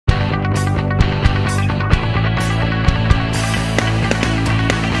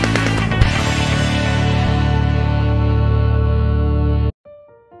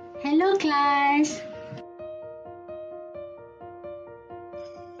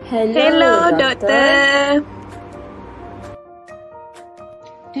Hello, Doctor.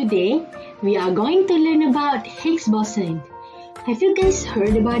 Today, we are going to learn about Higgs Boson. Have you guys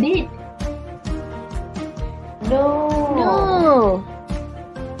heard about it? No.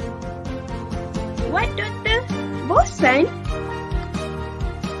 What, Doctor? Boson?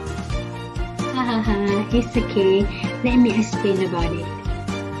 It's okay. Let me explain about it.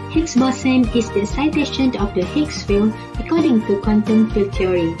 Higgs boson is the citation of the Higgs field according to quantum field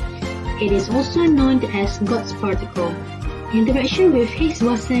theory. It is also known as God's particle. Interaction with Higgs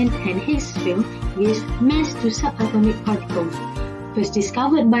boson and Higgs field gives mass to subatomic particles, first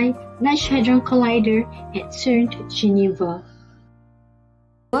discovered by Large Hadron Collider at CERN, Geneva.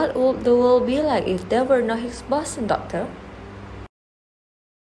 What would the world be like if there were no Higgs boson, Doctor?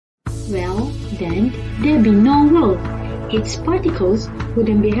 Well, then there'd be no world. Its particles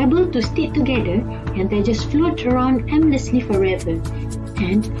wouldn't be able to stick together and they just float around aimlessly forever.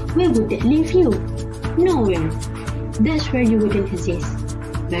 And where would that leave you? Nowhere. That's where you wouldn't exist.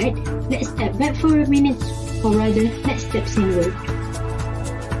 But let's step back for a minute, or rather, let's step inward.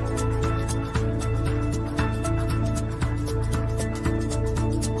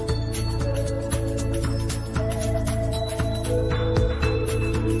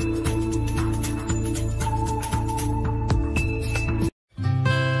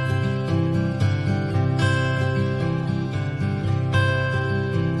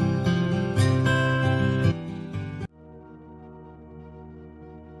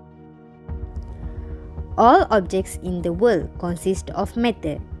 All objects in the world consist of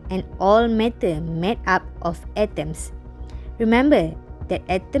matter, and all matter made up of atoms. Remember that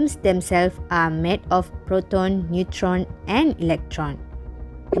atoms themselves are made of proton, neutron, and electron.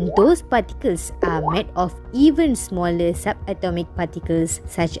 And those particles are made of even smaller subatomic particles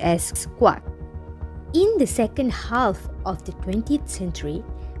such as quark. In the second half of the 20th century,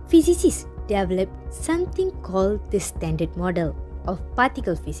 physicists developed something called the Standard Model of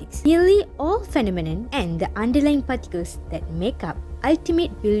particle physics. Nearly all phenomena and the underlying particles that make up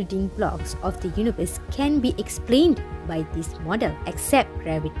ultimate building blocks of the universe can be explained by this model, except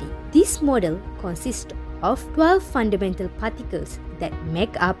gravity. This model consists of 12 fundamental particles that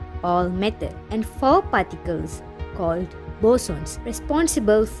make up all matter and 4 particles called bosons,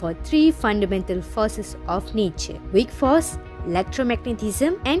 responsible for 3 fundamental forces of nature: weak force,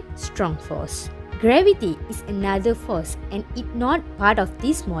 electromagnetism, and strong force. Gravity is another force and it's not part of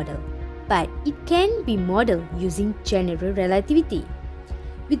this model, but it can be modeled using general relativity.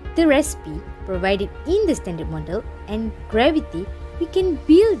 With the recipe provided in the Standard Model and gravity, we can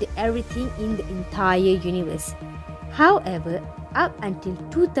build everything in the entire universe. However, up until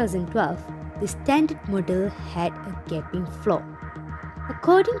 2012, the Standard Model had a gaping flaw.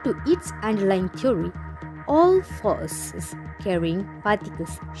 According to its underlying theory, all forces carrying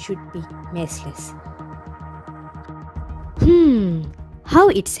particles should be massless. How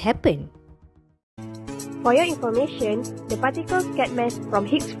it's happened? For your information, the particles get mass from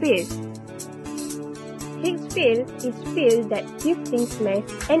Higgs field. Higgs field is field that gives things mass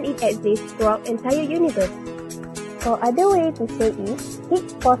and it exists throughout entire universe. Or other way to say is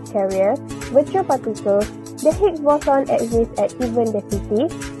Higgs force carrier, virtual particles, the Higgs boson exists at even density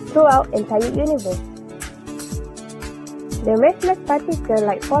throughout entire universe. The massless particles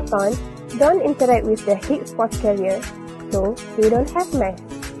like photons don't interact with the Higgs force carrier, so they don't have mass.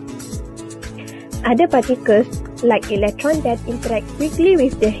 Other particles like electrons that interact quickly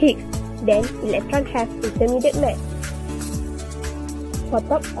with the Higgs, then electrons have intermediate mass. For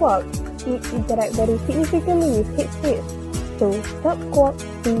top quarks, it interacts very significantly with Higgs field, so top quarks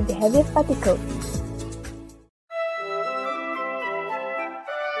be the heaviest particle.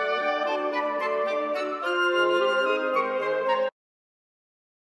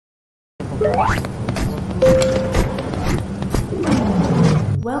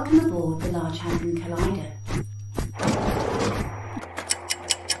 Welcome aboard the Large Hadron Collider.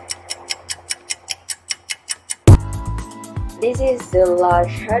 This is the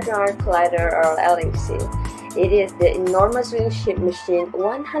Large Hadron Collider, or LHC. It is the enormous wing-shaped machine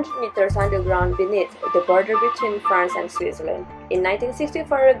 100 meters underground beneath the border between France and Switzerland. In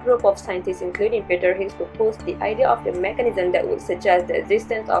 1964, a group of scientists, including Peter Higgs, proposed the idea of the mechanism that would suggest the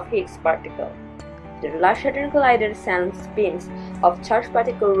existence of Higgs particles. The Large Hadron Collider sends beams of charged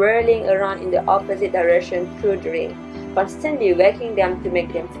particles whirling around in the opposite direction through the ring, constantly waking them to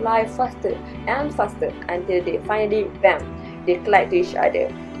make them fly faster and faster until they finally, bam, they collide to each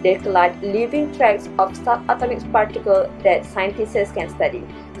other. They collide, leaving tracks of subatomic particles that scientists can study.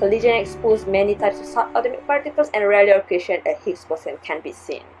 Collision exposes many types of subatomic particles, and rarely occasion a Higgs boson can be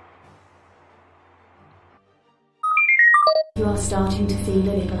seen. You are starting to feel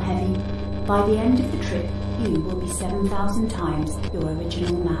a little heavy. By the end of the trip, you will be 7,000 times your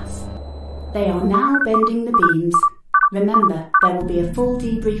original mass. They are now bending the beams. Remember, there will be a full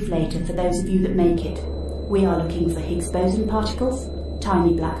debrief later for those of you that make it. We are looking for Higgs boson particles,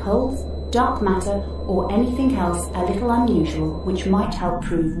 tiny black holes, dark matter, or anything else a little unusual which might help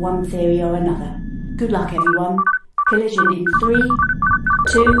prove one theory or another. Good luck, everyone. Collision in 3,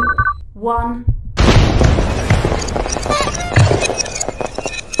 2, 1.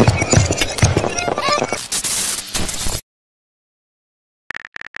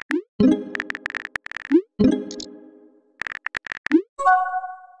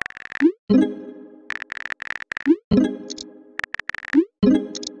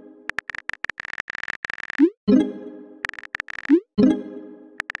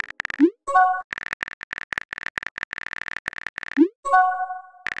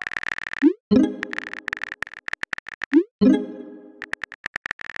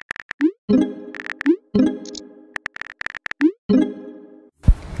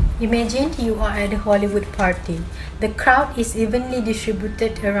 Imagine you are at a Hollywood party. The crowd is evenly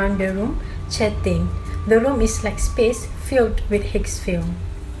distributed around the room, chatting. The room is like space filled with Higgs film.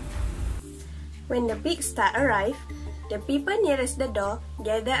 When the big star arrives, the people nearest the door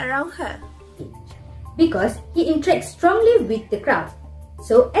gather around her. Because he interacts strongly with the crowd.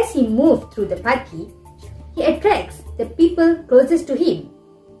 So as he moves through the party, he attracts the people closest to him.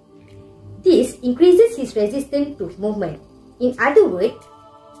 This increases his resistance to movement. In other words,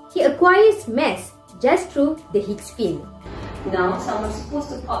 he acquires mass just through the Higgs field. Now, someone's supposed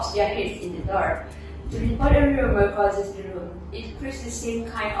to pop their heads in the door to report a rumor causes the room. It creates the same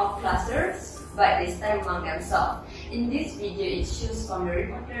kind of clusters, but this time among themselves. In this video, it shows from the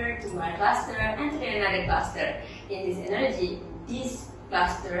reporter to one cluster and to another cluster. In this energy, these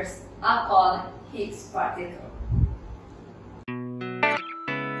clusters are called Higgs particles.